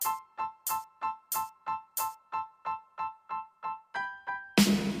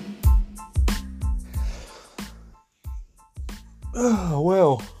Oh,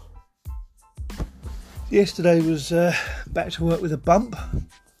 well, yesterday was back to work with a bump.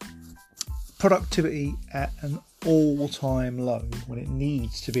 Productivity at an all-time low when it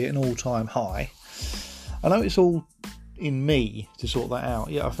needs to be at an all-time high. I know it's all in me to sort that out,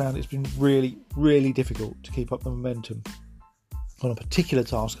 yet I found it's been really, really difficult to keep up the momentum on a particular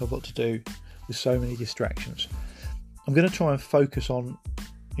task I've got to do with so many distractions. I'm going to try and focus on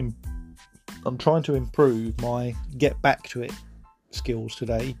I'm trying to improve my get back to it skills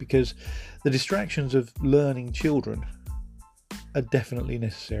today, because the distractions of learning children are definitely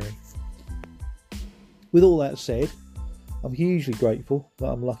necessary. With all that said, I'm hugely grateful that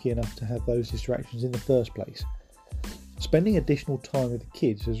I'm lucky enough to have those distractions in the first place. Spending additional time with the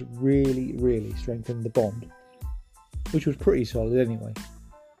kids has really, really strengthened the bond, which was pretty solid anyway.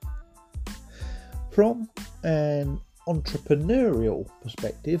 From an entrepreneurial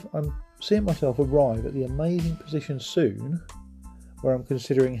perspective, I'm seeing myself arrive at the amazing position soon where I'm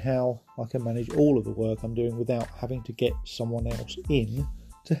considering how I can manage all of the work I'm doing without having to get someone else in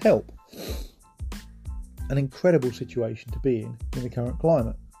to help. An incredible situation to be in the current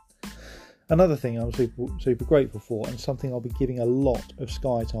climate. Another thing I'm super grateful for, and something I'll be giving a lot of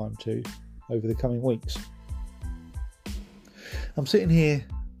Sky time to over the coming weeks. I'm sitting here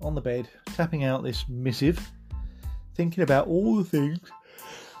on the bed, tapping out this missive, thinking about all the things,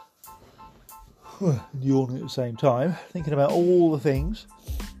 yawning at the same time, thinking about all the things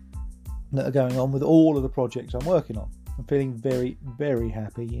that are going on with all of the projects I'm working on. I'm feeling very, very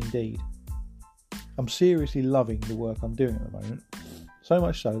happy indeed. I'm seriously loving the work I'm doing at the moment, so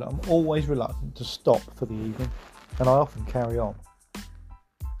much so that I'm always reluctant to stop for the evening, and I often carry on.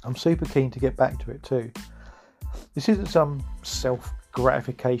 I'm super keen to get back to it too. This isn't some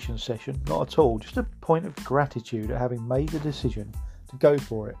self-gratification session, not at all, just a point of gratitude at having made the decision to go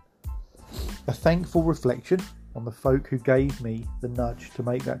for it. A thankful reflection on the folk who gave me the nudge to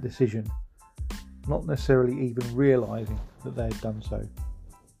make that decision, not necessarily even realising that they had done so.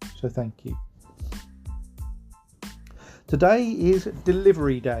 So thank you. Today is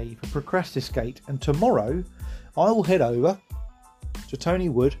delivery day for Procrastiscate, and tomorrow I will head over to Tony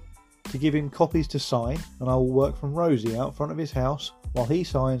Wood to give him copies to sign, and I will work from Rosie out front of his house while he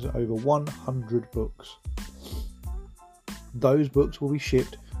signs over 100 books. Those books will be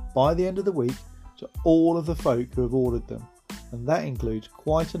shipped by the end of the week to all of the folk who have ordered them, and that includes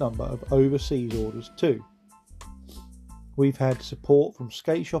quite a number of overseas orders too. We've had support from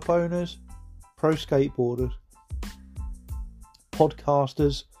skate shop owners, pro skateboarders,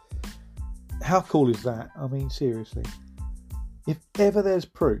 podcasters. How cool is that? I mean, seriously. If ever there's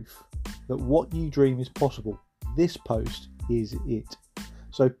proof that what you dream is possible, this post is it.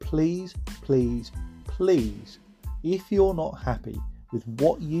 So please, please, please, if you're not happy with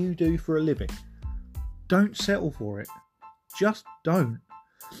what you do for a living, don't settle for it. Just don't.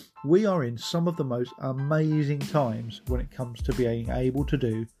 We are in some of the most amazing times when it comes to being able to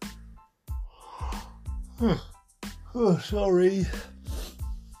do... sorry.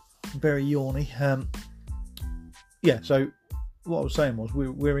 Very yawny. So what I was saying was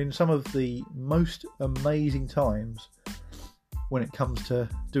we're in some of the most amazing times when it comes to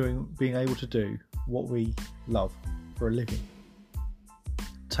being able to do what we love for a living.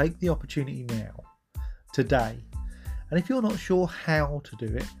 Take the opportunity now, today, and if you're not sure how to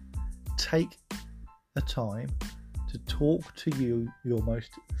do it, take a time to talk to your most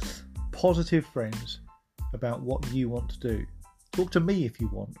positive friends about what you want to do. Talk to me if you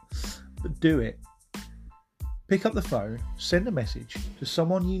want, but do it. Pick up the phone, send a message to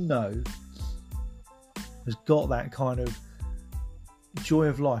someone you know has got that kind of joy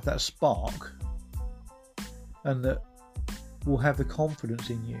of life, that spark, and that will have the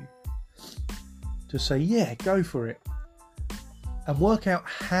confidence in you to say, yeah, go for it, and work out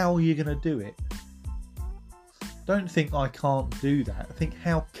how you're going to do it. Don't think I can't do that. Think,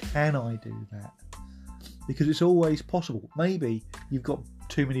 how can I do that? Because it's always possible. Maybe you've got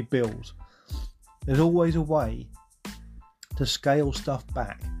too many bills. There's always a way to scale stuff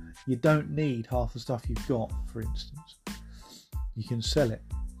back. You don't need half the stuff you've got, for instance. You can sell it.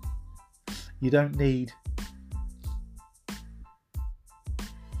 You don't need...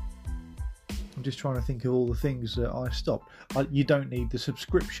 I'm just trying to think of all the things that I stopped. You don't need the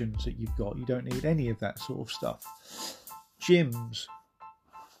subscriptions that you've got. You don't need any of that sort of stuff. Gyms.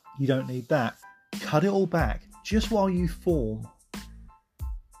 You don't need that. Cut it all back just while you form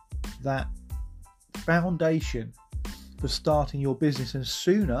that foundation for starting your business, and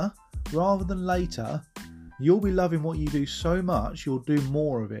sooner rather than later you'll be loving what you do so much you'll do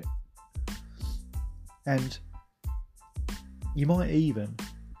more of it, and you might even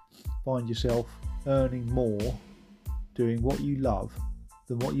find yourself earning more doing what you love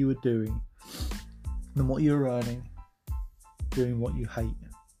than what you were doing, than what you're earning, doing what you hate.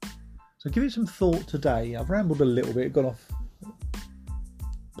 So give it some thought today. I've rambled a little bit, gone off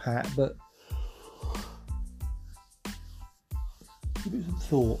pat, but give it some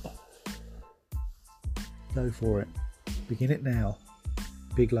thought. Go for it. Begin it now.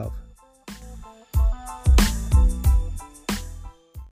 Big love.